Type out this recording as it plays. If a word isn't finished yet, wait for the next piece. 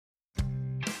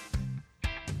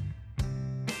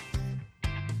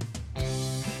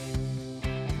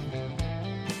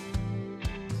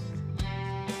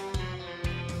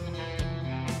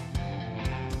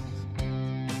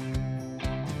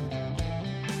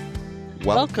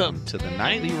Welcome to the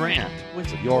Nightly Rant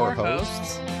with your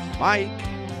hosts, Mike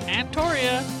and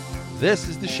Torya. This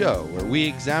is the show where we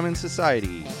examine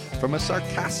society from a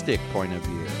sarcastic point of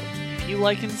view. If you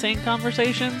like insane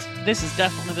conversations, this is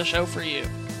definitely the show for you.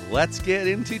 Let's get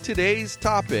into today's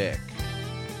topic.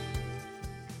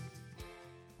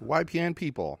 YPN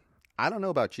people, I don't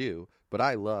know about you, but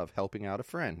I love helping out a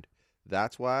friend.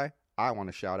 That's why I want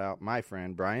to shout out my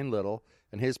friend Brian Little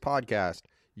and his podcast,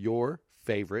 Your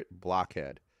Favorite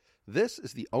Blockhead. This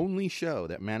is the only show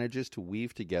that manages to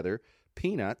weave together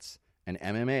peanuts and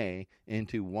MMA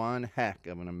into one heck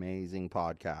of an amazing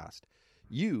podcast.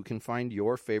 You can find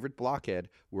Your Favorite Blockhead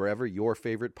wherever your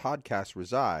favorite podcasts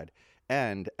reside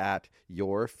and at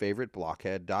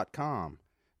yourfavoriteblockhead.com.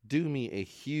 Do me a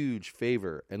huge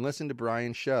favor and listen to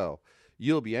Brian's show.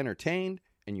 You'll be entertained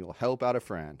and you'll help out a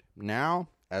friend. Now,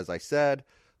 as I said,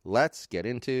 let's get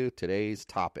into today's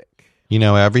topic. You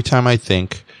know, every time I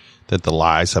think that the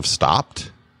lies have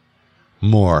stopped,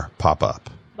 more pop up.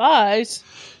 Lies?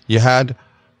 You had, a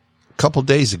couple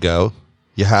days ago,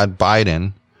 you had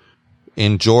Biden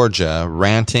in Georgia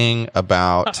ranting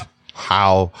about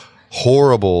how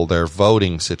horrible their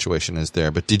voting situation is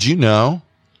there. But did you know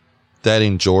that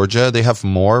in Georgia they have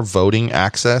more voting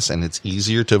access and it's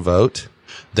easier to vote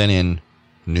than in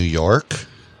New York,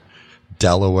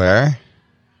 Delaware,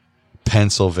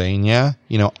 Pennsylvania,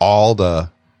 you know, all the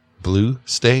blue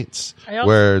states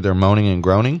where they're moaning and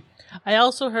groaning? I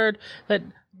also heard that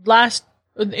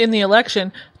in the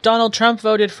election, Donald Trump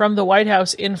voted from the White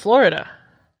House in Florida.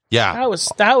 Yeah. That was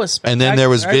spectacular. And then there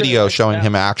was video showing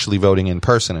him actually voting in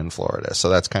person in Florida. So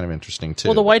that's kind of interesting too.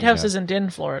 Well, the White House isn't in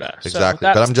Florida. Exactly.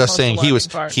 So but I'm just saying he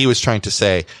was trying to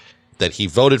say that he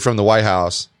voted from the White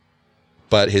House,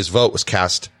 but his vote was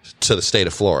cast to the state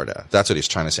of Florida. That's what he's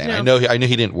trying to say. And Yeah. I know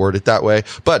he didn't word it that way,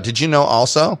 but did you know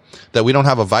also that we don't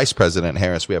have a Vice President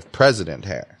Harris, we have President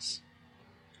Harris?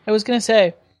 I was going to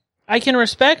say, I can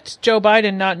respect Joe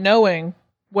Biden not knowing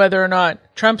whether or not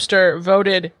Trumpster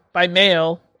voted by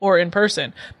mail or in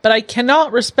person, but I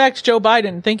cannot respect Joe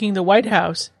Biden thinking the White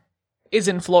House is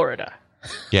in Florida.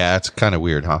 Yeah, it's kind of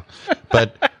weird, huh?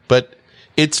 But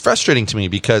it's frustrating to me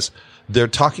because they're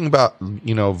talking about,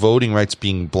 you know, voting rights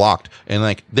being blocked, and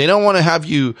like they don't want to have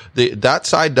you. That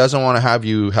side doesn't want to have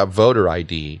you have voter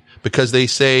ID because they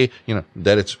say, you know,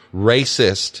 that it's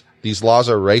racist. These laws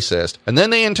are racist, and then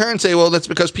they in turn say, well, that's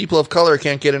because people of color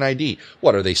can't get an ID.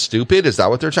 What, are they stupid? Is that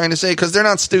what they're trying to say? Because they're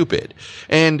not stupid.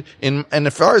 And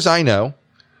as far as I know,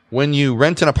 when you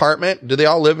rent an apartment, do they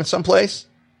all live in some place?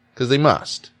 Because they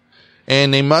must,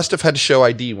 and they must have had to show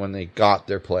ID when they got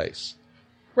their place.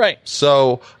 Right.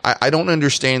 So I don't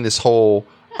understand this whole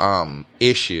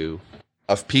issue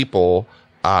of people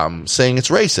saying it's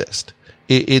racist.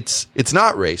 It's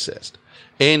not racist.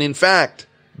 And in fact,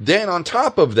 then on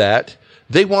top of that,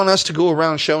 they want us to go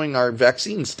around showing our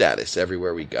vaccine status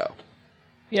everywhere we go.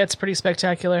 Yeah, it's pretty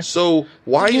spectacular. So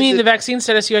why you mean the vaccine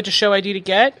status you had to show ID to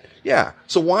get? Yeah.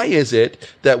 So why is it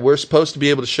that we're supposed to be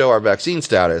able to show our vaccine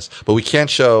status, but we can't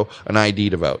show an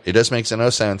ID to vote? It just makes no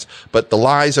sense. But the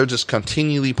lies are just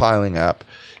continually piling up.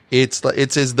 It's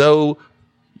as though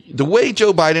the way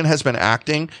Joe Biden has been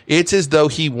acting, it's as though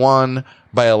he won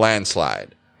by a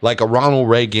landslide, like a Ronald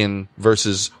Reagan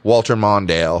versus Walter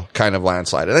Mondale kind of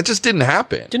landslide. And that just didn't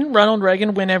happen. Didn't Ronald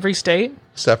Reagan win every state?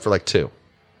 Except for like 2.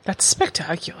 That's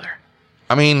spectacular.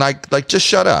 I mean, like, just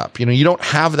shut up. You know, you don't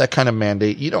have that kind of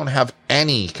mandate. You don't have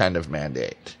any kind of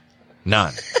mandate.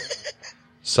 None.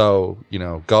 So, you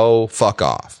know, go fuck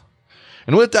off.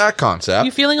 And with that concept,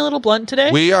 You feeling a little blunt today?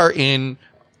 we are in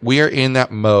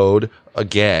that mode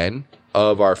again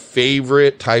of our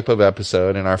favorite type of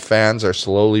episode, and our fans are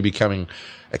slowly becoming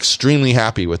extremely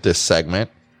happy with this segment.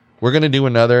 We're going to do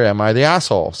another Am I the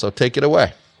Asshole? So take it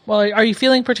away. Well, are you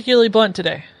feeling particularly blunt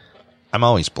today? I'm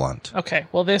always blunt. Okay,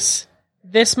 well, this,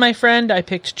 my friend, I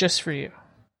picked just for you.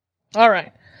 All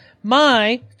right.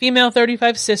 My female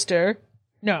 35 sister,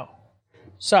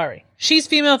 she's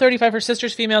female 35, her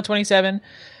sister's female 27,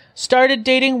 started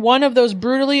dating one of those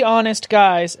brutally honest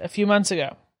guys a few months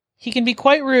ago. He can be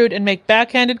quite rude and make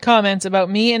backhanded comments about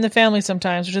me and the family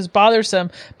sometimes, which is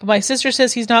bothersome, but my sister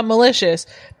says he's not malicious,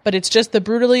 but it's just the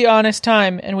brutally honest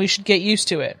time, and we should get used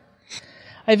to it.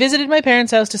 I visited my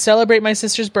parents' house to celebrate my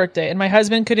sister's birthday, and my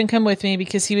husband couldn't come with me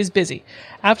because he was busy.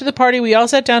 After the party, we all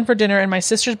sat down for dinner, and my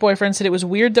sister's boyfriend said it was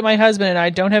weird that my husband and I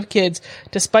don't have kids,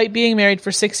 despite being married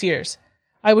for 6 years.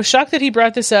 I was shocked that he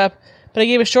brought this up, but I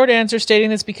gave a short answer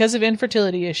stating it's because of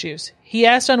infertility issues. He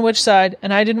asked on which side,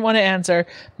 and I didn't want to answer,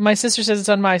 but my sister says it's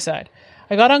on my side.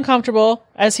 I got uncomfortable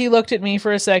as he looked at me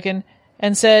for a second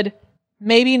and said,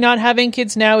 maybe not having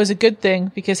kids now is a good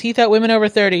thing because he thought women over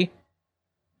 30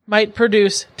 might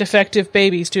produce defective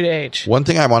babies due to age. One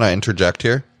thing I want to interject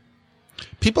here.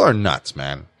 People are nuts,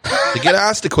 man. They get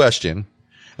asked a question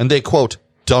and they, quote,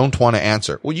 don't want to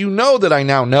answer. Well, you know that I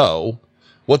now know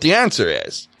what the answer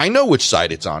is. I know which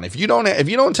side it's on. If you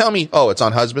don't tell me, oh, it's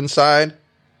on husband's side,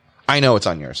 I know it's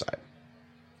on your side.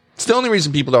 It's the only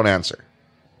reason people don't answer.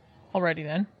 Alrighty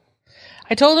then.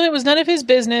 I told him it was none of his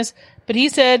business, but he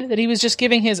said that he was just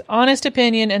giving his honest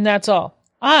opinion and that's all.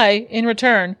 I, in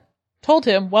return, told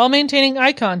him, while maintaining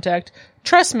eye contact,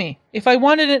 trust me, if I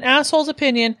wanted an asshole's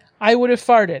opinion, I would have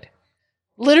farted.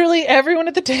 Literally everyone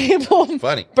at the table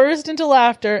burst into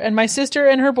laughter, and my sister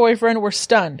and her boyfriend were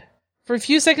stunned. For a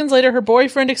few seconds later, her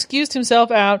boyfriend excused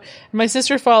himself out, and my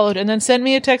sister followed, and then sent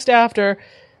me a text after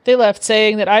they left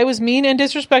saying that I was mean and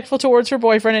disrespectful towards her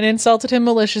boyfriend and insulted him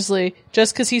maliciously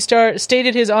just because he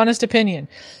stated his honest opinion.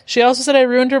 She also said I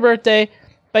ruined her birthday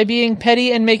by being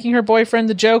petty and making her boyfriend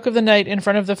the joke of the night in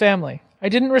front of the family. I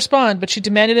didn't respond, but she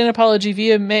demanded an apology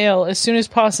via mail as soon as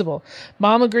possible.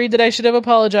 Mom agreed that I should have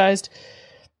apologized.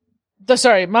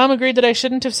 Mom agreed that I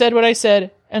shouldn't have said what I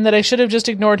said and that I should have just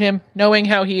ignored him, knowing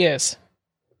how he is.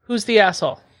 Who's the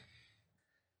asshole?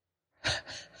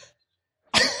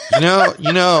 You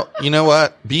know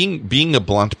what? Being a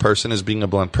blunt person is being a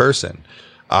blunt person.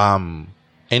 And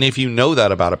if you know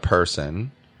that about a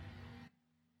person,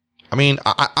 I mean,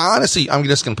 I honestly, I'm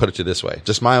just going to put it to this way.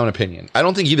 Just my own opinion. I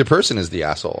don't think either person is the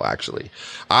asshole, actually.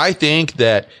 I think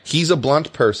that he's a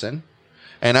blunt person.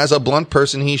 And as a blunt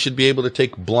person, he should be able to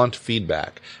take blunt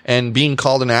feedback. And being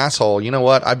called an asshole, you know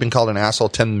what? I've been called an asshole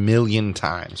 10 million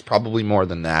times, probably more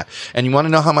than that. And you want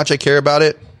to know how much I care about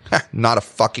it? Not a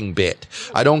fucking bit.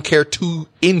 I don't care 2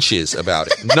 inches about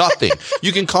it. Nothing.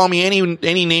 You can call me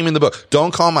any name in the book.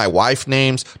 Don't call my wife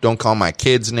names. Don't call my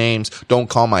kids names. Don't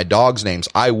call my dogs names.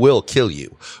 I will kill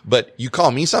you. But you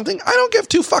call me something, I don't give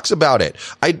 2 fucks about it.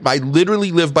 I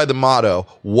literally live by the motto,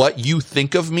 what you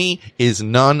think of me is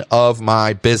none of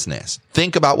my business.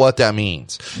 Think about what that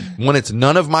means. When it's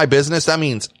none of my business, that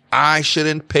means I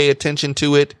shouldn't pay attention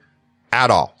to it at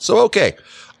all. So, okay,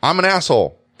 I'm an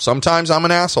asshole. Sometimes I'm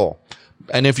an asshole.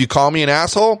 And if you call me an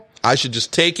asshole, I should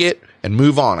just take it and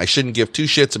move on. I shouldn't give 2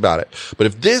 shits about it. But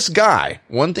if this guy,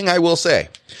 one thing I will say,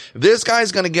 this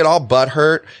guy's going to get all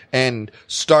butthurt and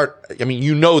start, I mean,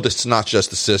 you know, this is not just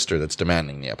the sister that's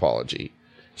demanding the apology.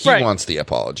 He wants the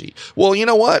apology. Well, you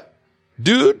know what?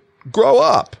 Dude, grow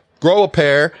up. Grow a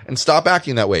pair and stop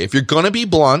acting that way. If you're going to be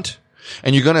blunt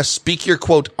and you're going to speak your,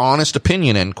 quote, honest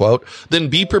opinion, end quote, then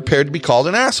be prepared to be called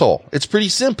an asshole. It's pretty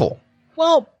simple.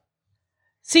 Well,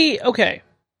 see, okay,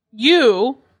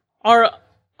 you are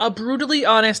a brutally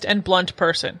honest and blunt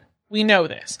person. We know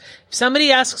this. If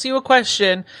somebody asks you a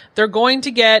question, they're going to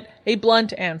get a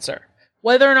blunt answer.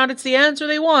 Whether or not it's the answer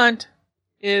they want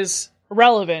is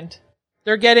irrelevant.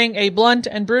 They're getting a blunt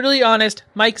and brutally honest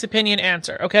Mike's opinion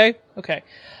answer, okay? Okay.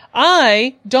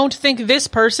 I don't think this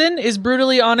person is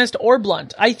brutally honest or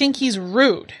blunt. I think he's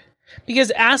rude.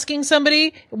 Because asking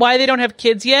somebody why they don't have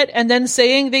kids yet and then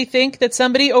saying they think that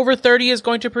somebody over 30 is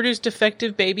going to produce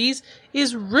defective babies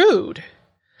is rude.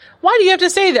 Why do you have to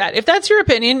say that? If that's your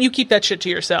opinion, you keep that shit to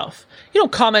yourself. You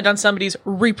don't comment on somebody's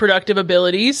reproductive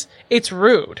abilities. It's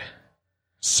rude.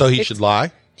 So he should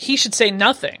lie? He should say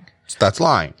nothing. That's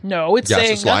lying. No, it's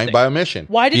saying it's lying nothing. by omission.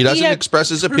 Why did he doesn't express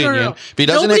his opinion? No. If he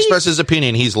doesn't express his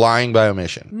opinion, he's lying by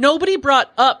omission. Nobody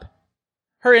brought up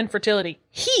her infertility.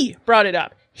 He brought it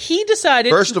up. He decided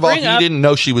First of all, he didn't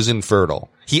know she was infertile.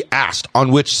 He asked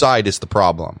on which side is the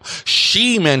problem.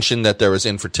 She mentioned that there was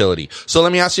infertility. So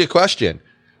let me ask you a question.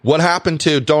 What happened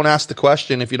to don't ask the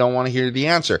question if you don't want to hear the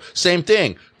answer? Same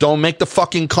thing. Don't make the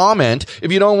fucking comment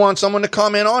if you don't want someone to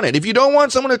comment on it. If you don't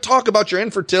want someone to talk about your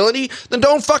infertility, then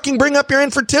don't fucking bring up your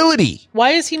infertility.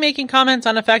 Why is he making comments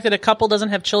on the fact that a couple doesn't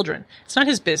have children? It's not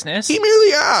his business. He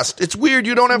merely asked. It's weird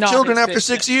you don't have children after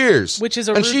 6 years. Which is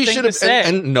a rude thing to say.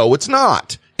 And no, it's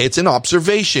not. It's an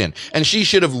observation. And she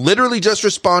should have literally just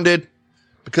responded,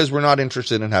 because we're not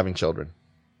interested in having children.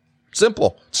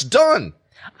 Simple. It's done.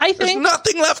 There's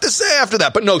nothing left to say after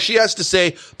that. But no, she has to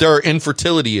say there are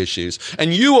infertility issues.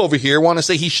 And you over here want to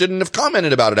say he shouldn't have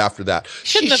commented about it after that.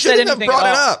 She shouldn't have brought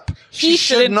it up. She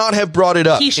should not have brought it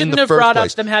up in the first place. He shouldn't have brought up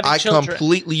them having children. I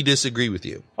completely disagree with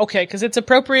you. Okay, because it's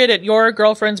appropriate at your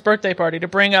girlfriend's birthday party to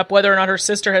bring up whether or not her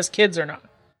sister has kids or not.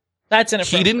 That's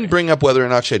inappropriate. He didn't bring up whether or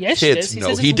not she had kids.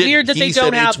 No, he didn't. Weird that they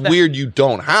don't have them. It's weird you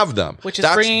don't have them. Which is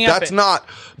bringing up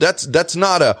that's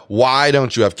not a why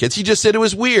don't you have kids. He just said it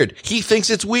was weird. He thinks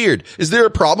it's weird. Is there a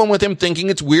problem with him thinking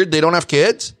it's weird they don't have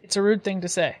kids? It's a rude thing to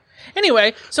say.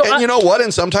 Anyway, so you know what?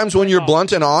 And sometimes when you're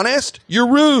blunt and honest,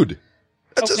 you're rude.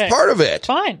 That's just part of it.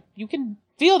 Fine. You can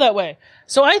feel that way.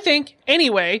 So I think,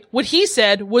 anyway, what he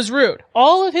said was rude.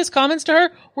 All of his comments to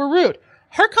her were rude.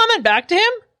 Her comment back to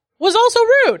him was also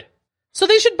rude. So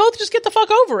they should both just get the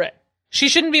fuck over it. She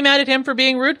shouldn't be mad at him for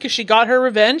being rude because she got her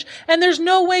revenge. And there's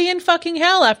no way in fucking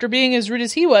hell, after being as rude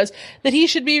as he was, that he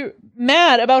should be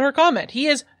mad about her comment. He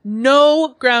has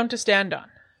no ground to stand on.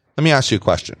 Let me ask you a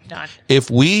question. None. If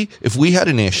we had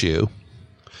an issue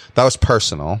that was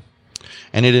personal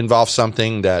and it involved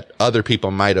something that other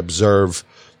people might observe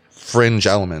fringe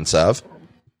elements of,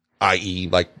 i.e.,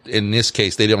 like in this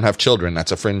case, they don't have children.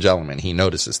 That's a fringe element. He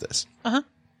notices this. Uh-huh.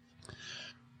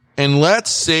 And let's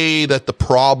say that the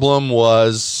problem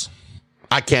was,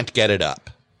 I can't get it up.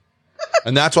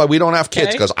 And that's why we don't have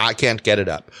kids, because I can't get it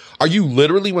up. Are you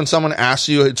literally, when someone asks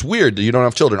you, it's weird that you don't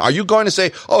have children, are you going to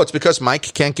say, oh, it's because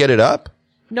Mike can't get it up?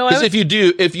 No, because if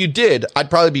you did, I'd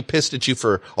probably be pissed at you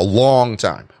for a long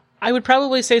time. I would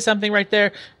probably say something right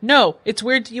there. No, it's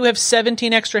weird that you have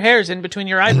 17 extra hairs in between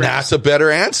your eyebrows. And that's a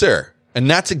better answer. And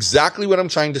that's exactly what I'm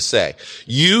trying to say.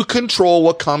 You control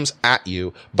what comes at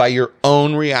you by your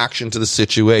own reaction to the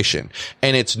situation.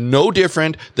 And it's no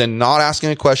different than not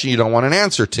asking a question you don't want an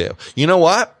answer to. You know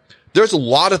what? There's a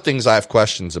lot of things I have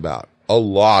questions about. A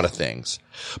lot of things.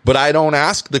 But I don't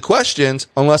ask the questions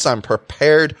unless I'm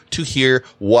prepared to hear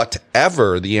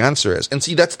whatever the answer is. And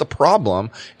see, that's the problem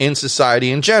in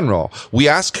society in general. We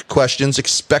ask questions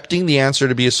expecting the answer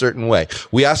to be a certain way.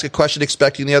 We ask a question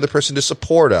expecting the other person to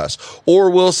support us. Or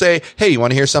we'll say, hey, you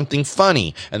want to hear something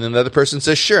funny? And then the other person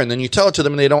says, sure. And then you tell it to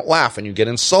them and they don't laugh and you get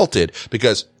insulted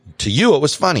because to you it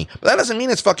was funny. But that doesn't mean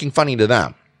it's fucking funny to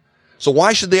them. So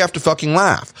why should they have to fucking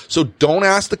laugh? So don't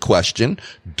ask the question.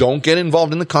 Don't get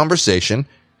involved in the conversation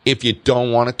if you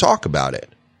don't want to talk about it.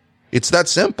 It's that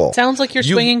simple. Sounds like you're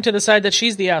swinging to the side that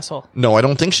she's the asshole. No, I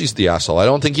don't think she's the asshole. I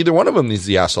don't think either one of them is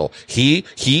the asshole. He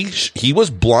was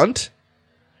blunt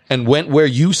and went where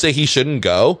you say he shouldn't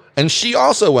go. And she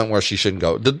also went where she shouldn't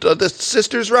go. The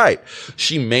sister's right.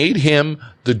 She made him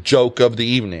the joke of the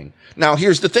evening. Now,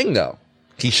 here's the thing, though.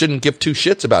 He shouldn't give two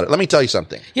shits about it. Let me tell you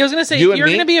something. Yeah, I was going to say, if you're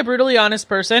going to be a brutally honest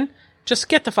person, just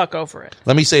get the fuck over it.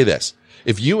 Let me say this.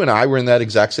 If you and I were in that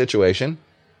exact situation,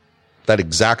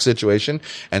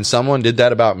 and someone did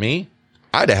that about me,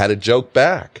 I'd have had a joke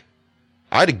back.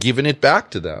 I'd have given it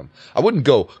back to them. I wouldn't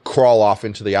go crawl off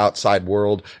into the outside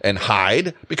world and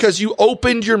hide because you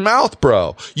opened your mouth,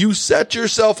 bro. You set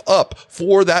yourself up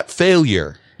for that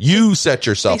failure. You set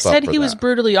yourself up for that. He said he was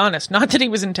brutally honest, not that he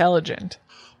was intelligent.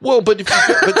 Well, but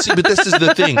this is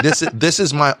the thing. This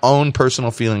is my own personal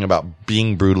feeling about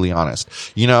being brutally honest.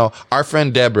 You know, our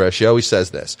friend Debra, she always says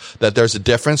this, that there's a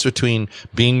difference between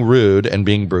being rude and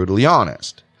being brutally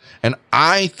honest. And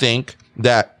I think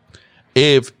that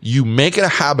if you make it a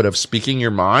habit of speaking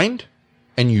your mind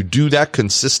and you do that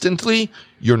consistently,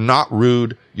 you're not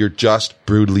rude. You're just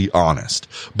brutally honest.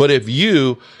 But if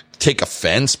you take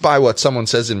offense by what someone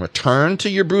says in return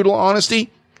to your brutal honesty,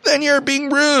 then you're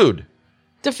being rude.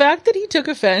 The fact that he took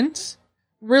offense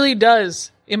really does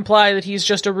imply that he's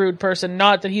just a rude person,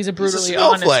 not that he's a brutally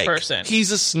honest person. He's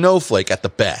a snowflake at the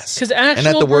best. Because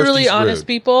actual brutally honest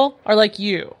people are like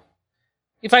you.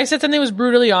 If I said something was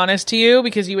brutally honest to you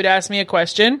because you would ask me a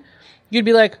question, you'd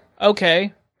be like,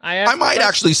 okay. I might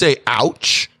actually say,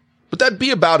 ouch. But that'd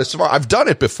be about as far. I've done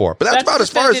it before, but that's about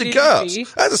as far as it goes.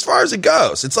 That's as far as it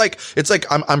goes. It's like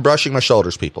I'm brushing my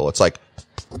shoulders, people. It's like,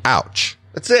 ouch.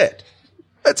 That's it.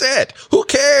 That's it. Who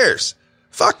cares?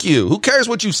 Fuck you. Who cares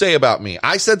what you say about me?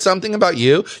 I said something about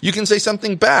you. You can say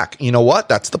something back. You know what?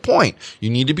 That's the point.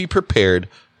 You need to be prepared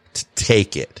to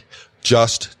take it.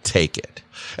 Just take it.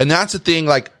 And that's the thing,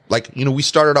 like, you know, we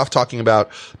started off talking about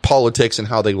politics and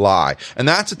how they lie. And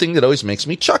that's the thing that always makes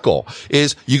me chuckle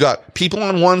is you got people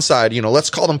on one side, you know, let's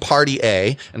call them party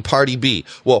A and party B.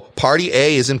 Well, party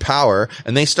A is in power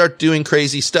and they start doing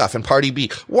crazy stuff. And party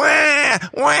B, wah,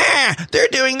 they're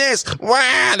doing this.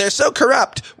 Wah, they're so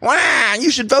corrupt. Wah,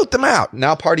 you should vote them out.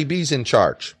 Now party B's in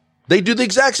charge. They do the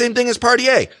exact same thing as party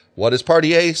A. What is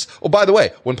party A? Oh, by the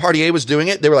way, when party A was doing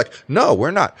it, they were like, no,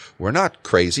 we're not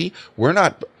crazy. We're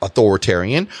not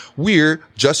authoritarian. We're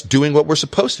just doing what we're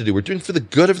supposed to do. We're doing it for the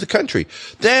good of the country.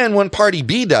 Then when party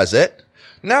B does it,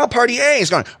 now party A is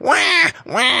going,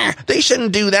 wah, they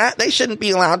shouldn't do that. They shouldn't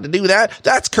be allowed to do that.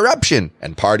 That's corruption.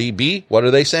 And party B, what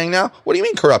are they saying now? What do you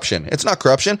mean corruption? It's not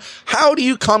corruption. How do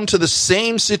you come to the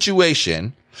same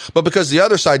situation, but because the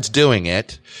other side's doing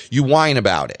it, you whine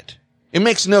about it? It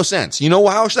makes no sense. You know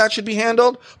how that should be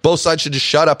handled? Both sides should just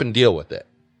shut up and deal with it.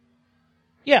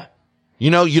 Yeah. You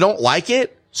know, you don't like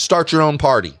it? Start your own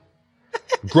party.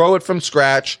 Grow it from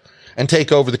scratch and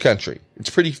take over the country. It's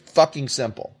pretty fucking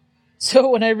simple. So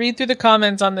when I read through the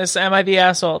comments on this Am I the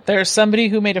Asshole, there's somebody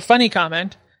who made a funny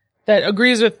comment that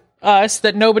agrees with us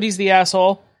that nobody's the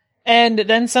asshole, and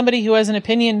then somebody who has an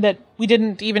opinion that we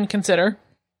didn't even consider.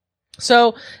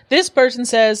 So this person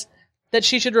says that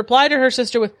she should reply to her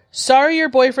sister with, "Sorry your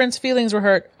boyfriend's feelings were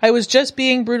hurt. I was just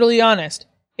being brutally honest.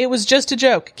 It was just a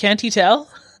joke. Can't he tell?"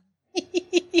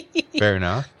 Fair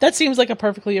enough. That seems like a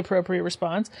perfectly appropriate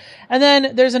response. And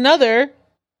then there's another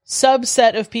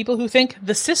subset of people who think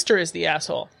the sister is the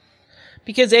asshole.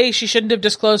 Because A, she shouldn't have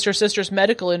disclosed her sister's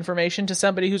medical information to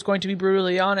somebody who's going to be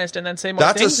brutally honest and then say more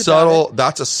things about it.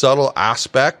 That's a subtle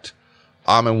aspect,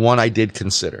 and one I did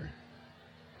consider.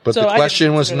 But the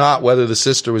question was not whether the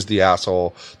sister was the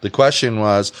asshole. The question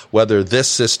was whether this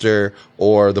sister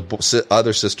or the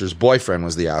other sister's boyfriend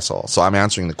was the asshole. So I'm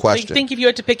answering the question. I think if you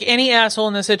had to pick any asshole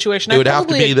in this situation, it would have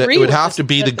to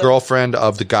be the girlfriend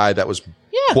of the guy that was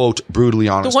quote brutally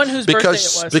honest. The one whose birthday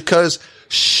it was. Because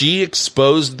she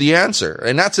exposed the answer,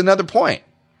 and that's another point.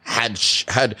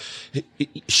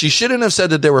 She shouldn't have said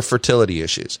that there were fertility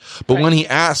issues, but when he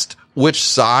asked which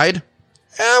side.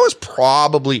 It was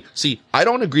probably, I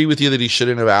don't agree with you that he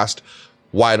shouldn't have asked,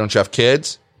 why don't you have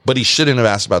kids? But he shouldn't have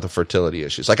asked about the fertility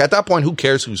issues. Like at that point, who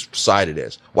cares whose side it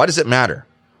is? Why does it matter?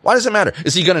 Why does it matter?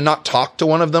 Is he going to not talk to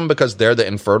one of them because they're the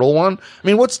infertile one? I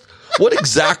mean, what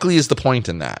exactly is the point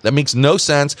in that? That makes no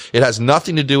sense. It has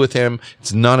nothing to do with him.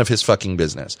 It's none of his fucking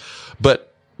business.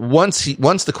 But once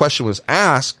the question was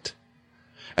asked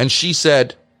and she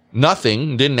said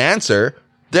nothing, didn't answer,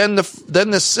 then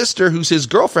the sister, who's his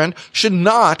girlfriend, should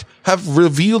not have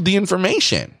revealed the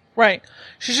information. Right.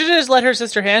 She should have just let her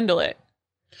sister handle it.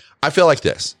 I feel like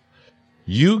this.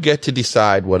 You get to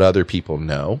decide what other people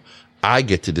know. I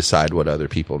get to decide what other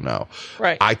people know.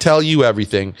 Right. I tell you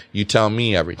everything. You tell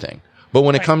me everything. But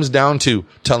when it comes down to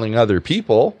telling other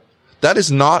people, that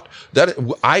is not that.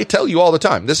 I tell you all the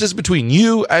time, this is between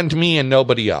you and me and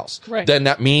nobody else. Right. Then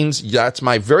that means that's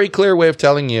my very clear way of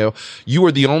telling you, you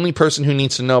are the only person who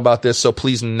needs to know about this. So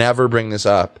please never bring this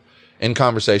up in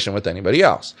conversation with anybody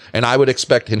else. And I would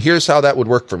expect, and here's how that would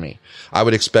work for me. I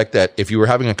would expect that if you were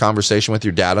having a conversation with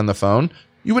your dad on the phone,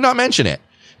 you would not mention it.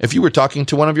 If you were talking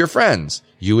to one of your friends,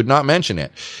 you would not mention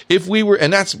it. If we were,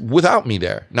 and that's without me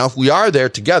there. Now, if we are there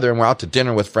together and we're out to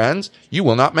dinner with friends, you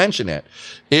will not mention it.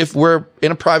 If we're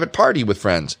in a private party with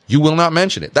friends, you will not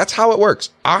mention it. That's how it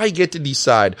works. I get to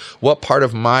decide what part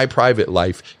of my private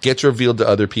life gets revealed to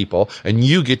other people, and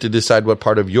you get to decide what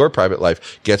part of your private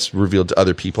life gets revealed to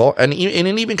other people. And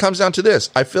it even comes down to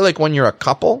this. I feel like when you're a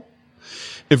couple,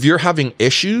 if you're having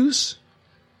issues,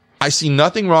 I see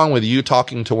nothing wrong with you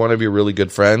talking to one of your really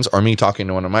good friends or me talking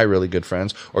to one of my really good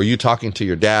friends or you talking to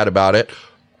your dad about it.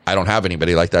 I don't have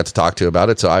anybody like that to talk to about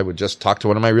it, so I would just talk to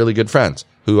one of my really good friends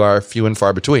who are few and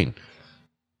far between.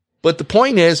 But the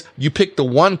point is, you pick the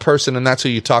one person and that's who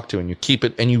you talk to and you keep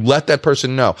it and you let that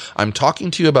person know, I'm talking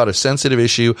to you about a sensitive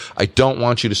issue. I don't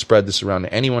want you to spread this around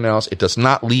to anyone else. It does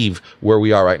not leave where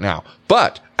we are right now.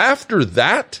 But after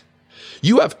that,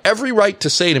 you have every right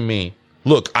to say to me,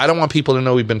 look, I don't want people to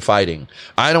know we've been fighting.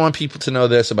 I don't want people to know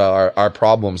this about our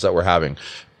problems that we're having.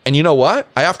 And you know what?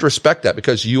 I have to respect that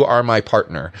because you are my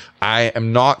partner. I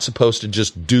am not supposed to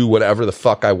just do whatever the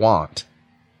fuck I want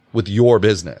with your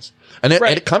business. And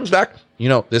it comes back,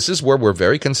 this is where we're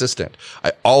very consistent.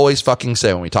 I always fucking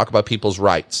say when we talk about people's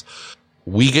rights,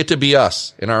 we get to be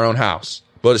us in our own house.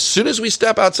 But as soon as we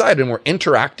step outside and we're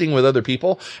interacting with other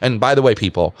people, and by the way,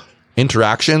 people,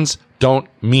 interactions don't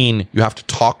mean you have to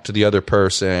talk to the other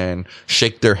person,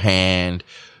 shake their hand.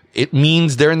 It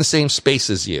means they're in the same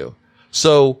space as you.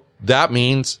 So that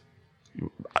means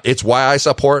it's why I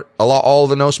support all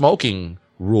the no smoking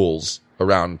rules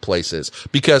around places,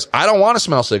 because I don't want to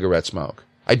smell cigarette smoke.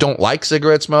 I don't like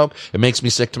cigarette smoke. It makes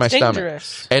me sick to my stomach.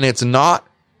 And it's not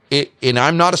and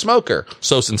I'm not a smoker.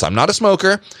 So since I'm not a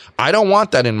smoker, I don't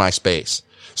want that in my space.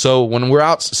 So when we're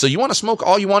out, so you want to smoke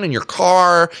all you want in your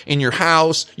car, in your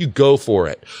house, you go for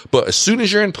it. But as soon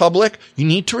as you're in public, you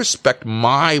need to respect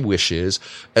my wishes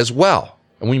as well.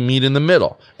 And we meet in the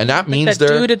middle. And that means that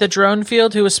dude at the drone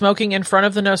field who was smoking in front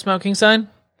of the no smoking sign.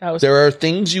 There are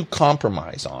things you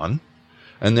compromise on,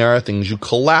 and there are things you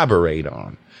collaborate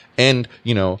on. And,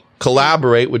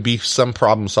 collaborate would be some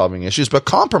problem solving issues, but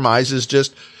compromise is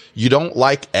just, you don't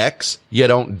like X, you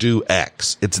don't do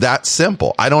X. It's that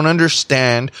simple. I don't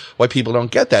understand why people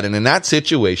don't get that. And in that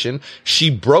situation, she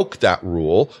broke that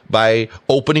rule by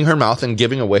opening her mouth and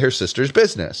giving away her sister's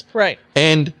business. Right.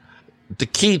 And the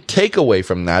key takeaway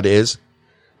from that is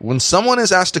when someone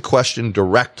is asked a question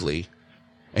directly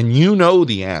and you know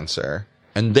the answer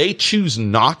and they choose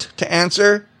not to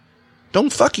answer,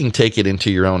 don't fucking take it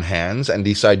into your own hands and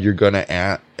decide you're gonna,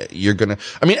 I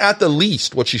mean, at the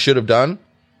least, what she should have done,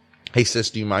 hey sis,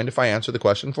 do you mind if I answer the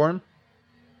question for him?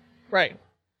 Right.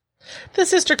 The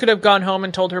sister could have gone home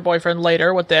and told her boyfriend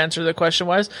later what the answer to the question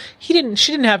was. She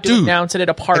didn't have to announce it at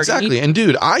a party. Exactly. And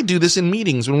dude, I do this in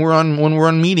meetings when we're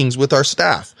on meetings with our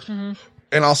staff. Mm-hmm.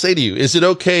 And I'll say to you, is it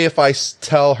okay if I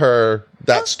tell her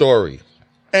that story?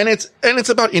 And it's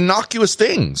about innocuous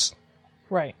things.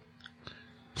 Right.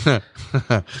 So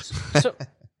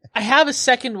I have a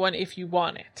second one if you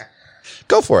want it.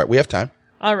 Go for it. We have time.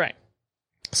 All right.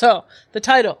 So the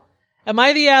title, Am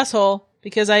I the Asshole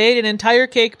Because I Ate an Entire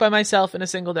Cake by Myself in a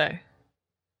Single Day?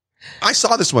 I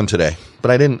saw this one today,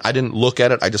 but I didn't look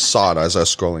at it. I just saw it as I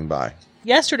was scrolling by.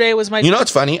 Yesterday was my... You know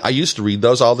what's funny? I used to read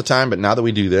those all the time, but now that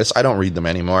we do this, I don't read them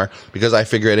anymore because I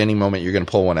figure at any moment you're going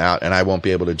to pull one out and I won't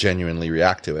be able to genuinely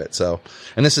react to it. So,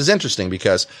 and this is interesting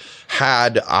because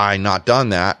had I not done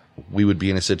that, we would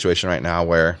be in a situation right now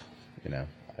where, I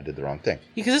did the wrong thing.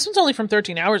 Because this one's only from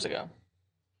 13 hours ago.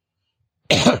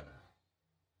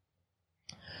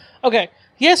 Okay.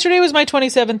 Yesterday was my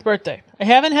 27th birthday. I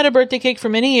haven't had a birthday cake for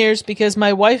many years because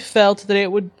my wife felt that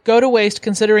it would go to waste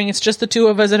considering it's just the two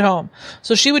of us at home.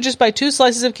 So she would just buy 2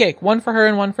 slices of cake, one for her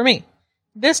and one for me.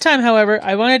 This time, however,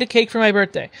 I wanted a cake for my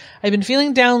birthday. I've been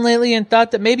feeling down lately and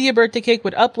thought that maybe a birthday cake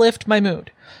would uplift my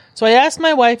mood. So I asked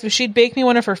my wife if she'd bake me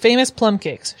one of her famous plum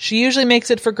cakes. She usually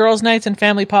makes it for girls' nights and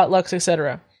family potlucks,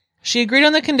 etc. She agreed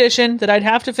on the condition that I'd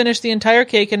have to finish the entire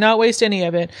cake and not waste any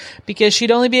of it, because she'd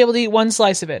only be able to eat 1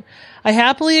 slice of it. I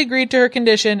happily agreed to her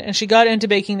condition, and she got into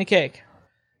baking the cake.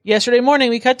 Yesterday morning,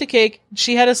 we cut the cake.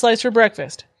 She had a slice for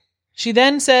breakfast. She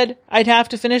then said I'd have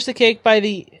to finish the cake by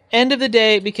the end of the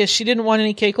day because she didn't want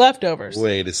any cake leftovers.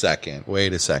 Wait a second.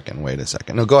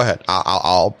 No, go ahead.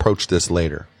 I'll approach this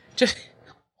later. Just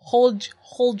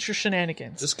hold your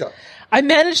shenanigans. Just go. I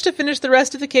managed to finish the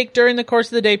rest of the cake during the course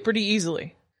of the day pretty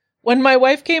easily. When my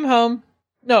wife came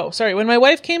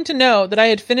to know that I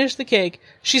had finished the cake,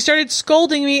 she started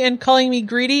scolding me and calling me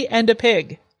greedy and a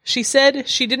pig. She said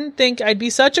she didn't think I'd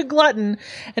be such a glutton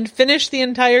and finish the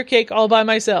entire cake all by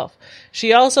myself.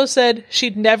 She also said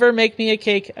she'd never make me a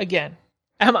cake again.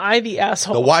 Am I the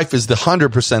asshole? The wife is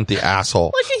 100% the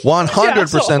asshole.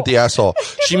 100% the asshole.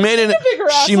 She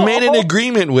made an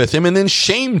agreement with him and then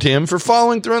shamed him for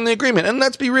following through on the agreement. And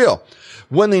let's be real.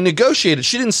 When they negotiated,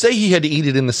 she didn't say he had to eat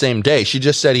it in the same day. She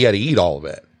just said he had to eat all of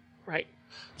it. Right.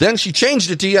 Then she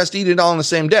changed it to he has to eat it all in the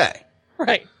same day.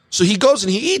 Right. So he goes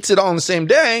and he eats it all in the same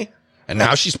day. And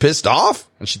now she's pissed off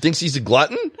and she thinks he's a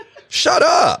glutton. Shut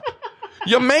up.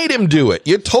 You made him do it.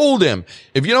 You told him,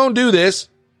 if you don't do this,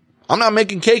 I'm not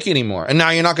making cake anymore. And now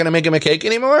you're not going to make him a cake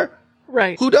anymore?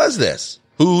 Right. Who does this?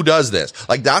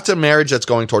 Like, that's a marriage that's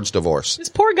going towards divorce. This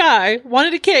poor guy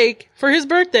wanted a cake for his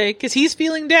birthday because he's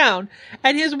feeling down,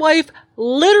 and his wife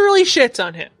literally shits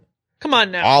on him. Come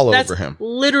on now. All That's over him.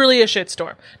 Literally a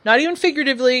shitstorm. Not even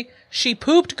figuratively. She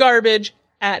pooped garbage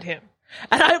at him.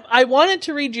 And I wanted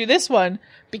to read you this one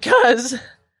because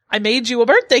I made you a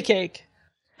birthday cake.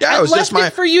 Yeah, it was just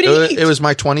for you to eat. It was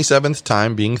my 27th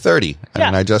time being 30,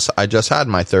 and I just had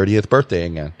my 30th birthday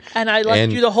again. And I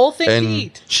left you the whole thing to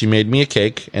eat. She made me a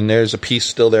cake, and there's a piece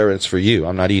still there. It's for you.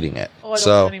 I'm not eating it. Oh, I don't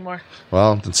want it anymore.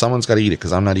 Well, then someone's got to eat it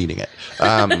because I'm not eating it.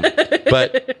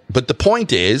 But the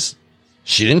point is,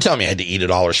 she didn't tell me I had to eat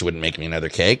it all, or she wouldn't make me another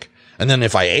cake. And then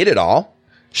if I ate it all,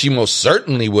 she most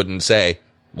certainly wouldn't say,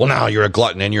 "Well, now you're a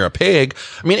glutton and you're a pig."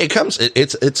 I mean,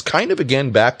 it's kind of again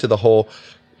back to the whole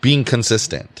being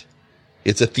consistent.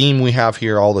 It's a theme we have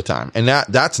here all the time. And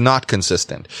that's not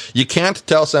consistent. You can't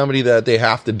tell somebody that they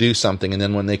have to do something and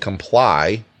then when they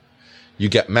comply, you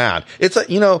get mad. It's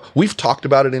we've talked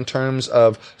about it in terms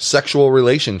of sexual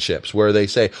relationships where they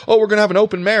say, "Oh, we're going to have an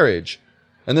open marriage."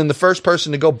 And then the first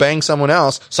person to go bang someone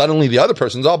else, suddenly the other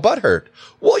person's all butthurt.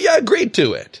 Well, you agreed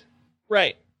to it.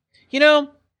 Right.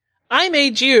 I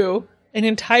made you an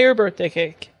entire birthday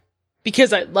cake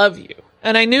because I love you.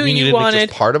 And I knew you wanted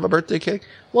just part of a birthday cake.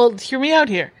 Well, hear me out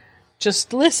here.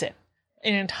 Just listen.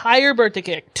 An entire birthday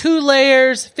cake, 2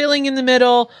 layers, filling in the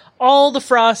middle, all the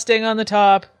frosting on the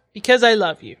top, because I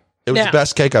love you. It was the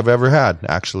best cake I've ever had,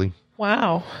 actually.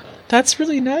 Wow, that's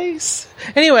really nice.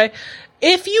 Anyway,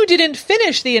 if you didn't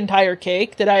finish the entire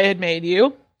cake that I had made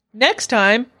you, next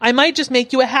time I might just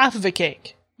make you a half of a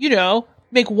cake.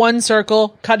 Make 1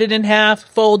 circle, cut it in half,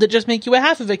 fold it, just make you a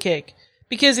half of a cake.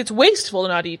 Because it's wasteful to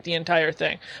not eat the entire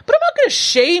thing. But I'm not going to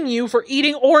shame you for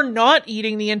eating or not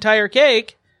eating the entire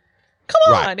cake.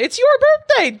 Come on, It's your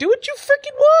birthday. Do what you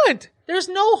freaking want. There's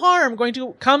no harm going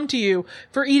to come to you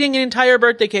for eating an entire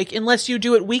birthday cake unless you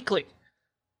do it weekly.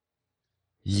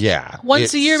 Yeah.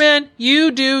 Once a year, man,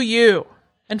 you do you.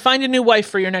 and find a new wife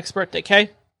for your next birthday, okay?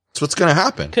 That's what's going to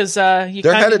happen. Because you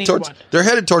kind of need one. They're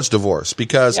headed towards divorce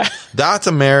because that's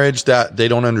a marriage that they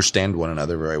don't understand one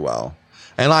another very well.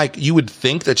 And like you would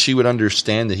think that she would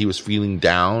understand that he was feeling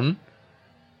down.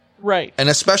 Right. And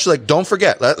especially like, don't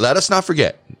forget, let us not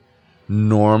forget,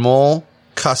 normal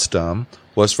custom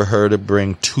was for her to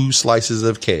bring 2 slices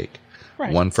of cake.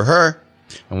 Right. One for her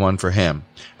and one for him.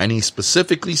 And he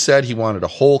specifically said he wanted a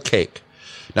whole cake.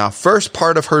 Now, first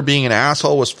part of her being an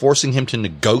asshole was forcing him to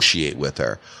negotiate with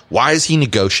her. Why is he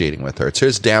negotiating with her? It's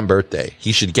his damn birthday.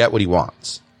 He should get what he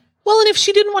wants. Well, and if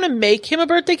she didn't want to make him a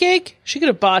birthday cake, she could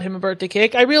have bought him a birthday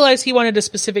cake. I realized he wanted a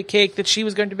specific cake that she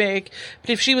was going to make. But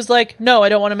if she was like, no, I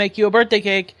don't want to make you a birthday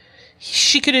cake,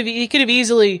 he could have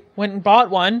easily went and bought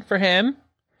one for him.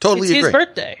 Totally agree. It's his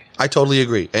birthday. I totally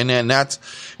agree. And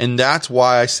that's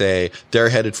why I say they're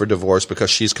headed for divorce, because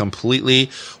she's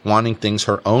completely wanting things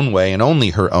her own way and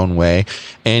only her own way.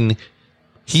 And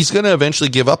he's going to eventually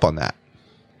give up on that.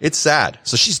 It's sad.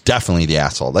 So she's definitely the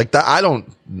asshole. Like that.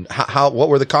 What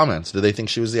were the comments? Did they think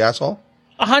she was the asshole?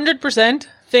 100%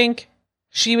 think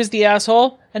she was the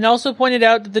asshole, and also pointed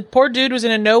out that the poor dude was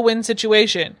in a no-win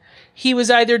situation. He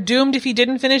was either doomed if he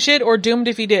didn't finish it or doomed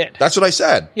if he did. That's what I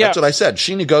said. Yeah. That's what I said.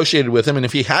 She negotiated with him, and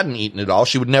if he hadn't eaten it all,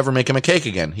 she would never make him a cake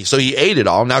again. So he ate it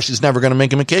all. Now she's never going to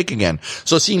make him a cake again.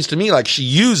 So it seems to me like she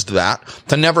used that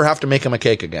to never have to make him a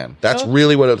cake again. That's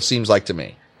really what it seems like to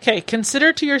me. Okay,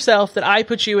 consider to yourself that I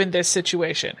put you in this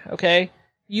situation, okay?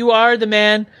 You are the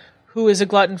man who is a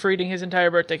glutton for eating his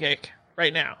entire birthday cake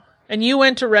right now. And you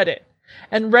went to Reddit.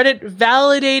 And Reddit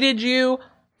validated you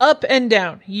up and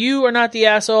down. You are not the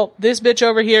asshole. This bitch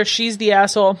over here, she's the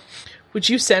asshole. Would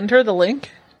you send her the link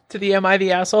to the Am I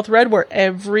the Asshole thread where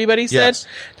everybody said? Yes.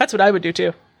 That's what I would do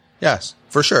too. Yes,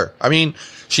 for sure. I mean,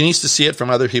 she needs to see it from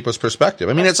other people's perspective.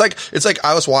 I mean, it's like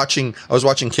I was watching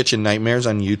Kitchen Nightmares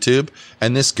on YouTube,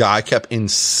 and this guy kept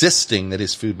insisting that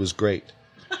his food was great.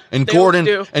 And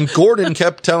Gordon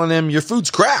kept telling him, your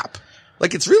food's crap.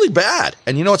 Like, it's really bad.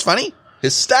 And you know what's funny?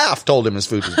 His staff told him his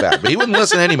food was bad, but he wouldn't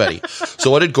listen to anybody.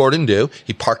 So what did Gordon do?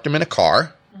 He parked him in a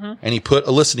car, and he put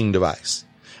a listening device.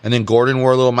 And then Gordon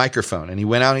wore a little microphone, and he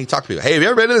went out and he talked to people. Hey, have you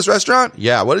ever been to this restaurant?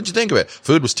 Yeah. What did you think of it?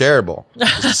 Food was terrible.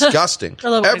 It was disgusting.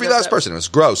 Every last person. It was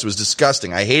gross. It was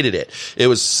disgusting. I hated it. It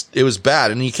was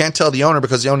bad. And you can't tell the owner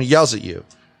because the owner yells at you.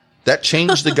 That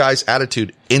changed the guy's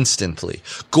attitude instantly.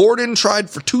 Gordon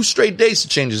tried for 2 straight days to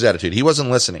change his attitude. He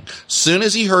wasn't listening. Soon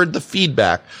as he heard the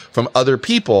feedback from other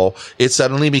people, it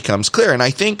suddenly becomes clear. And I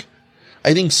think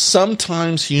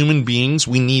sometimes human beings,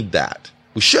 we need that.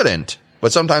 We shouldn't,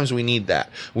 but sometimes we need that.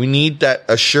 We need that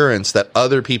assurance that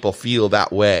other people feel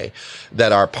that way,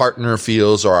 that our partner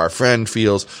feels or our friend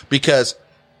feels, because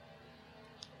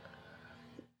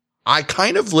I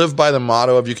kind of live by the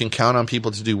motto of you can count on people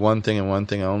to do one thing and one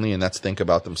thing only, and that's think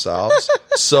about themselves.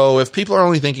 So if people are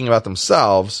only thinking about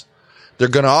themselves, they're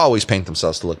going to always paint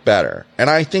themselves to look better. And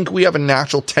I think we have a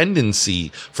natural tendency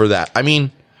for that. I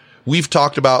mean, we've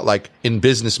talked about like in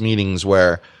business meetings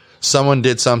where someone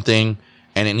did something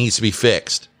and it needs to be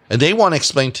fixed, and they want to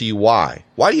explain to you why.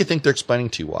 Why do you think they're explaining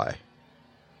to you why?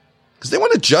 Because they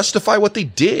want to justify what they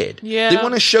did. Yeah. They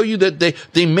want to show you that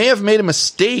they may have made a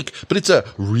mistake, but it's a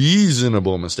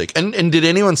reasonable mistake. And did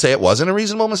anyone say it wasn't a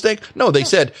reasonable mistake? No, they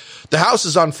said, the house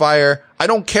is on fire. I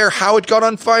don't care how it got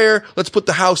on fire. Let's put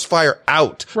the house fire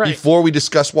out before we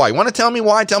discuss why. You want to tell me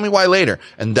why? Tell me why later.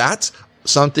 And that's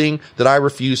something that I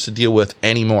refuse to deal with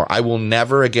anymore. I will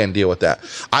never again deal with that.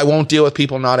 I won't deal with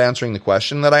people not answering the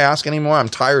question that I ask anymore. I'm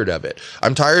tired of it.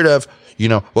 I'm tired of,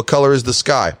 what color is the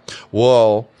sky?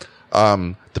 Well,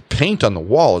 the paint on the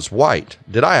wall is white.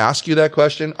 Did I ask you that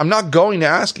question? I'm not going to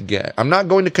ask again. I'm not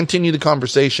going to continue the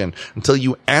conversation until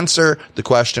you answer the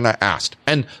question I asked,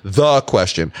 and the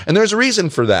question. And there's a reason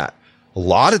for that. A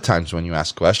lot of times when you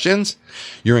ask questions,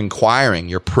 you're inquiring,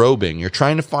 you're probing, you're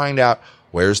trying to find out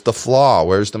where's the flaw,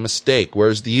 where's the mistake,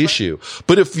 where's the issue.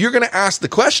 But if you're going to ask the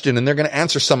question and they're going to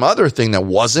answer some other thing that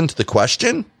wasn't the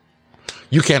question,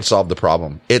 you can't solve the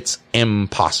problem. It's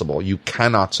impossible. You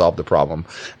cannot solve the problem.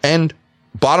 And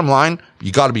bottom line,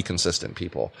 you got to be consistent,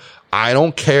 people. I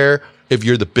don't care if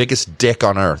you're the biggest dick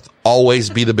on earth. Always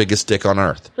be the biggest dick on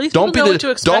earth. Don't be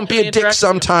a dick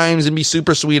sometimes and be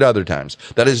super sweet other times.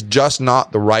 That is just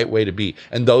not the right way to be.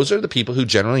 And those are the people who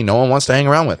generally no one wants to hang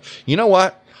around with. You know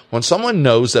what? When someone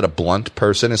knows that a blunt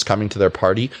person is coming to their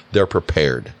party, they're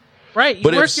prepared. Right, you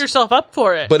work yourself up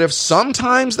for it. But if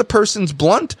sometimes the person's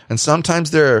blunt and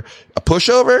sometimes they're a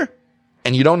pushover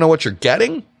and you don't know what you're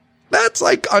getting, that's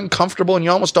like uncomfortable and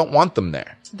you almost don't want them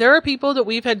there. There are people that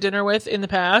we've had dinner with in the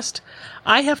past.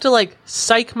 I have to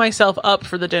psych myself up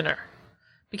for the dinner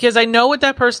because I know what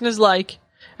that person is like,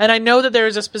 and I know that there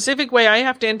is a specific way I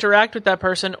have to interact with that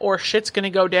person or shit's going to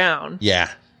go down. Yeah.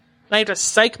 I have to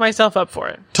psych myself up for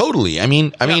it. Totally. I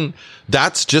mean,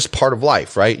 that's just part of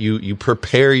life, right? You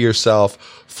prepare yourself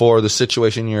for the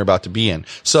situation you're about to be in.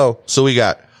 So we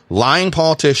got lying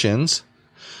politicians.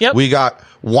 Yep. We got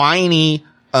whiny,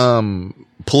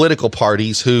 political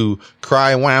parties who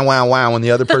cry wow, wow, wow when the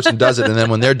other person does it. And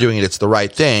then when they're doing it, it's the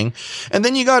right thing. And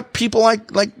then you got people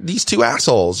like these two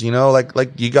assholes, like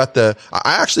you got I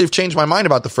actually have changed my mind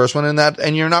about the first one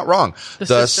and you're not wrong.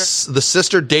 The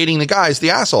sister dating the guy is the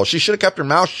asshole. She should have kept her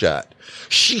mouth shut.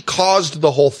 She caused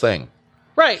the whole thing.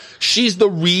 Right. She's the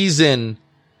reason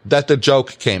that the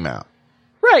joke came out.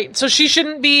 Right. So she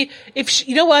shouldn't be, if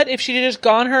she had just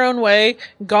gone her own way,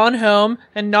 gone home,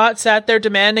 and not sat there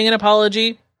demanding an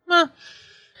apology,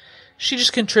 she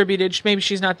just contributed. Maybe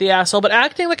she's not the asshole, but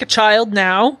acting like a child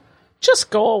now, just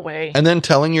go away. And then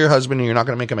telling your husband you're not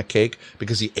going to make him a cake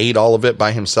because he ate all of it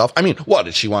by himself. I mean, what,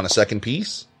 did she want a second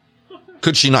piece?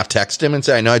 Could she not text him and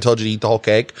say, I know I told you to eat the whole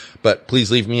cake, but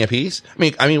please leave me a piece?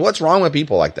 I mean, what's wrong with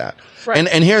people like that? Right.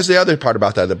 And here's the other part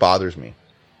about that bothers me.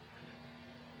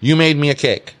 You made me a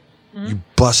cake. Mm-hmm. You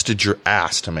busted your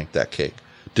ass to make that cake.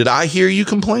 Did I hear you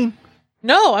complain?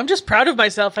 No, I'm just proud of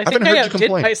myself. I think I outdid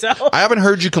myself. I haven't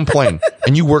heard you complain,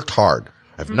 and you worked hard.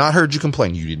 I've not heard you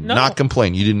complain. You did not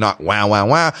complain. You did not wow, wow,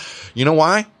 wow. You know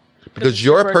why? Because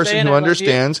you're a person who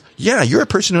understands. Yeah, you're a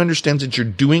person who understands that you're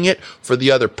doing it for the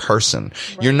other person.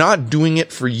 Right. You're not doing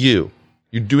it for you.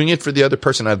 You're doing it for the other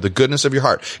person out of the goodness of your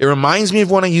heart. It reminds me of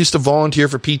when I used to volunteer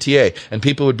for PTA and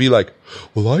people would be like,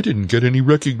 well, I didn't get any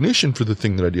recognition for the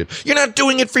thing that I did. You're not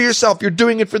doing it for yourself. You're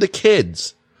doing it for the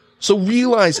kids. So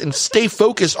realize and stay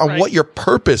focused on what your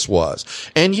purpose was.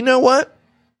 And you know what?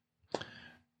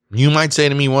 You might say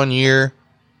to me one year,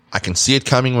 I can see it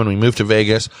coming when we move to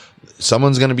Vegas.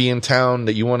 Someone's going to be in town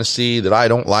that you want to see that I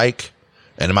don't like.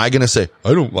 And am I going to say,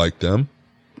 I don't like them?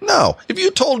 No. If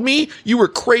you told me you were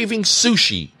craving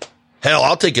sushi, hell,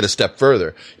 I'll take it a step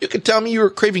further. You could tell me you were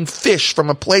craving fish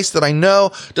from a place that I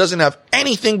know doesn't have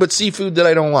anything but seafood that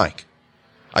I don't like.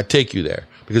 I'd take you there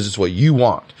because it's what you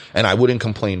want. And I wouldn't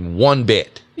complain one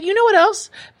bit. You know what else?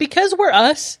 Because we're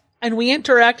us and we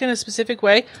interact in a specific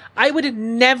way, I would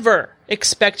never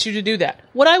expect you to do that.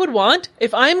 What I would want,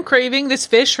 if I'm craving this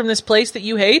fish from this place that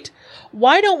you hate,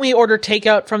 why don't we order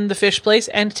takeout from the fish place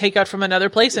and takeout from another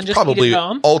place and just eat it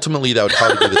home? Ultimately, that would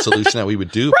probably be the solution that we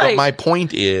would do. Right. But my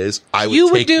point is, I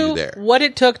would take you there. You would do what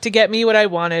it took to get me what I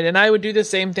wanted, and I would do the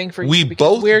same thing for you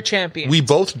because we're champions. We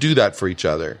both do that for each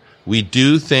other. We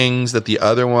do things that the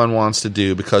other one wants to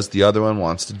do because the other one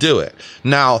wants to do it.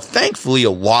 Now, thankfully,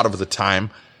 a lot of the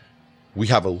time, we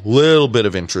have a little bit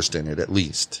of interest in it, at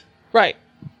least. Right.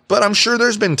 But I'm sure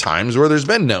there's been times where there's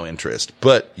been no interest,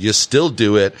 but you still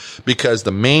do it because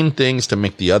the main thing is to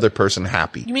make the other person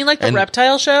happy. You mean like the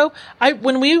reptile show?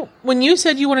 When you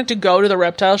said you wanted to go to the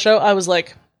reptile show, I was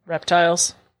like,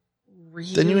 reptiles?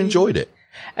 Really? Then you enjoyed it.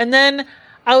 And then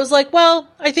I was like, well,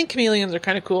 I think chameleons are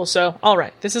kind of cool, so all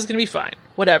right, this is going to be fine.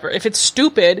 Whatever. If it's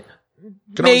stupid,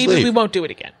 maybe we won't do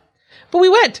it again. But we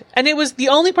went, and it was the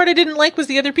only part I didn't like was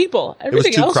the other people.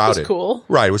 Everything else was cool.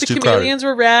 Right, it was too crowded. The chameleons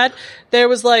were rad. There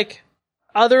was like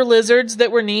other lizards that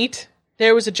were neat.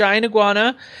 There was a giant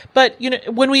iguana. But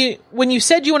when you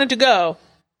said you wanted to go,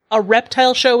 a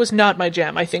reptile show was not my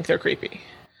jam. I think they're creepy.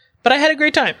 But I had a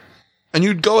great time. And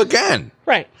you'd go again.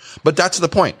 Right. But that's the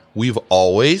point. We've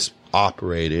always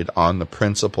operated on the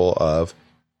principle of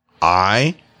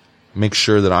I make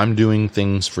sure that I'm doing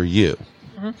things for you.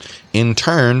 Mm-hmm. In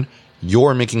turn,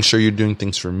 you're making sure you're doing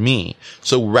things for me.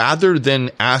 So rather than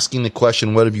asking the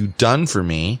question, what have you done for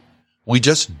me? We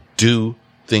just do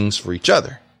things for each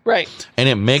other. Right. And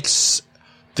it makes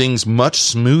things much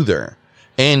smoother.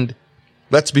 And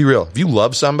let's be real. If you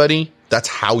love somebody, that's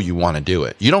how you want to do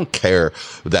it. You don't care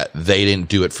that they didn't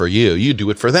do it for you. You do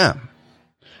it for them.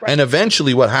 Right. And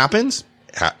eventually what happens,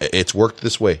 it's worked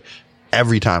this way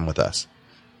every time with us.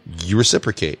 You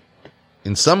reciprocate.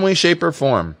 In some way, shape, or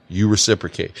form, you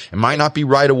reciprocate. It might not be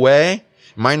right away.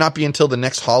 It might not be until the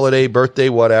next holiday, birthday,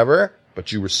 whatever,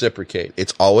 but you reciprocate.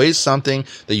 It's always something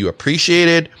that you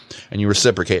appreciated and you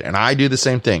reciprocate. And I do the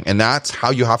same thing. And that's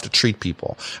how you have to treat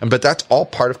people. But that's all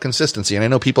part of consistency. And I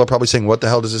know people are probably saying, what the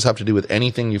hell does this have to do with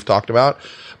anything you've talked about?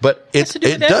 But it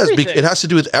does. It has to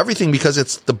do with everything because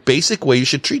it's the basic way you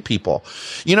should treat people.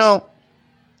 You know,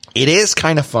 it is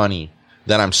kind of funny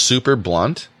that I'm super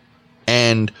blunt,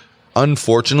 and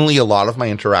unfortunately, a lot of my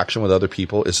interaction with other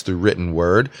people is through written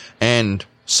word, and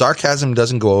sarcasm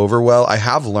doesn't go over well. I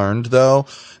have learned, though,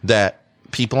 that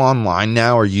people online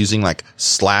now are using like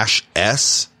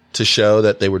 /s to show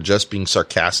that they were just being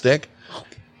sarcastic.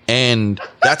 And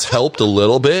that's helped a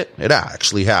little bit. It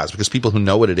actually has, because people who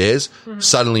know what it is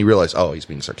suddenly realize, oh, he's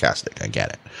being sarcastic. I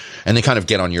get it. And they kind of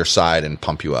get on your side and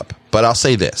pump you up. But I'll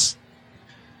say this.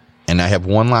 And I have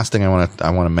one last thing I want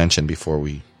to mention before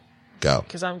we go.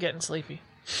 Because I'm getting sleepy.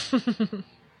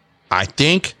 I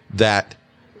think that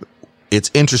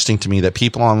it's interesting to me that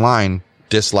people online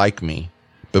dislike me,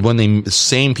 but when the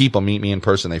same people meet me in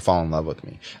person, they fall in love with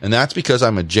me. And that's because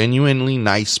I'm a genuinely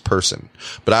nice person.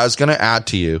 But I was going to add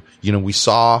to you,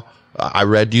 I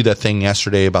read you that thing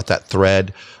yesterday about that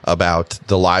thread about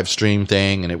the live stream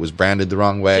thing, and it was branded the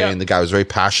wrong way. And the guy was very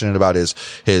passionate about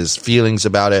his feelings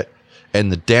about it. And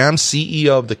the damn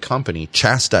CEO of the company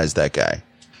chastised that guy.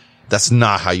 That's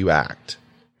not how you act.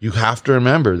 You have to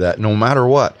remember that no matter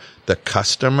what, the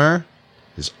customer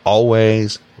is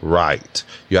always right.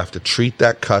 You have to treat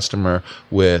that customer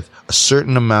with a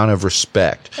certain amount of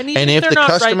respect. And if the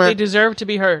customer, right, they deserve to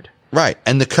be heard. Right.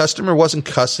 And the customer wasn't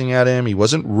cussing at him. He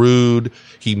wasn't rude.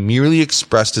 He merely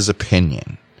expressed his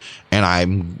opinion. And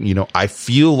I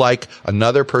feel like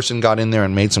another person got in there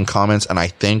and made some comments. And I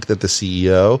think that the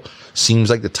CEO seems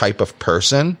like the type of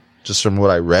person, just from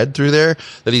what I read through there,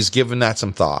 that he's given that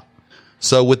some thought.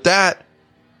 So with that,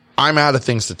 I'm out of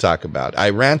things to talk about. I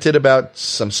ranted about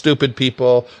some stupid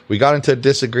people. We got into a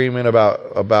disagreement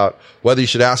about whether you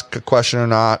should ask a question or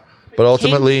not. But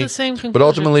ultimately,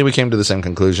 we came to the same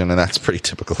conclusion, and that's pretty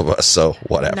typical of us. So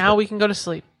whatever. Now we can go to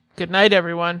sleep. Good night,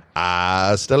 everyone.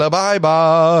 Hasta la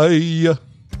bye-bye.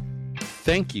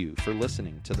 Thank you for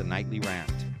listening to the Nightly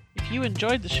Rant. If you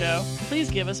enjoyed the show, please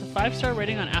give us a 5-star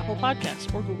rating on Apple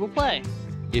Podcasts or Google Play.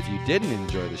 If you didn't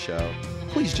enjoy the show,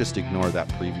 please just ignore that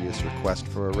previous request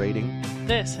for a rating.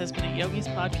 This has been a Yogi's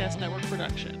Podcast Network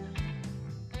production.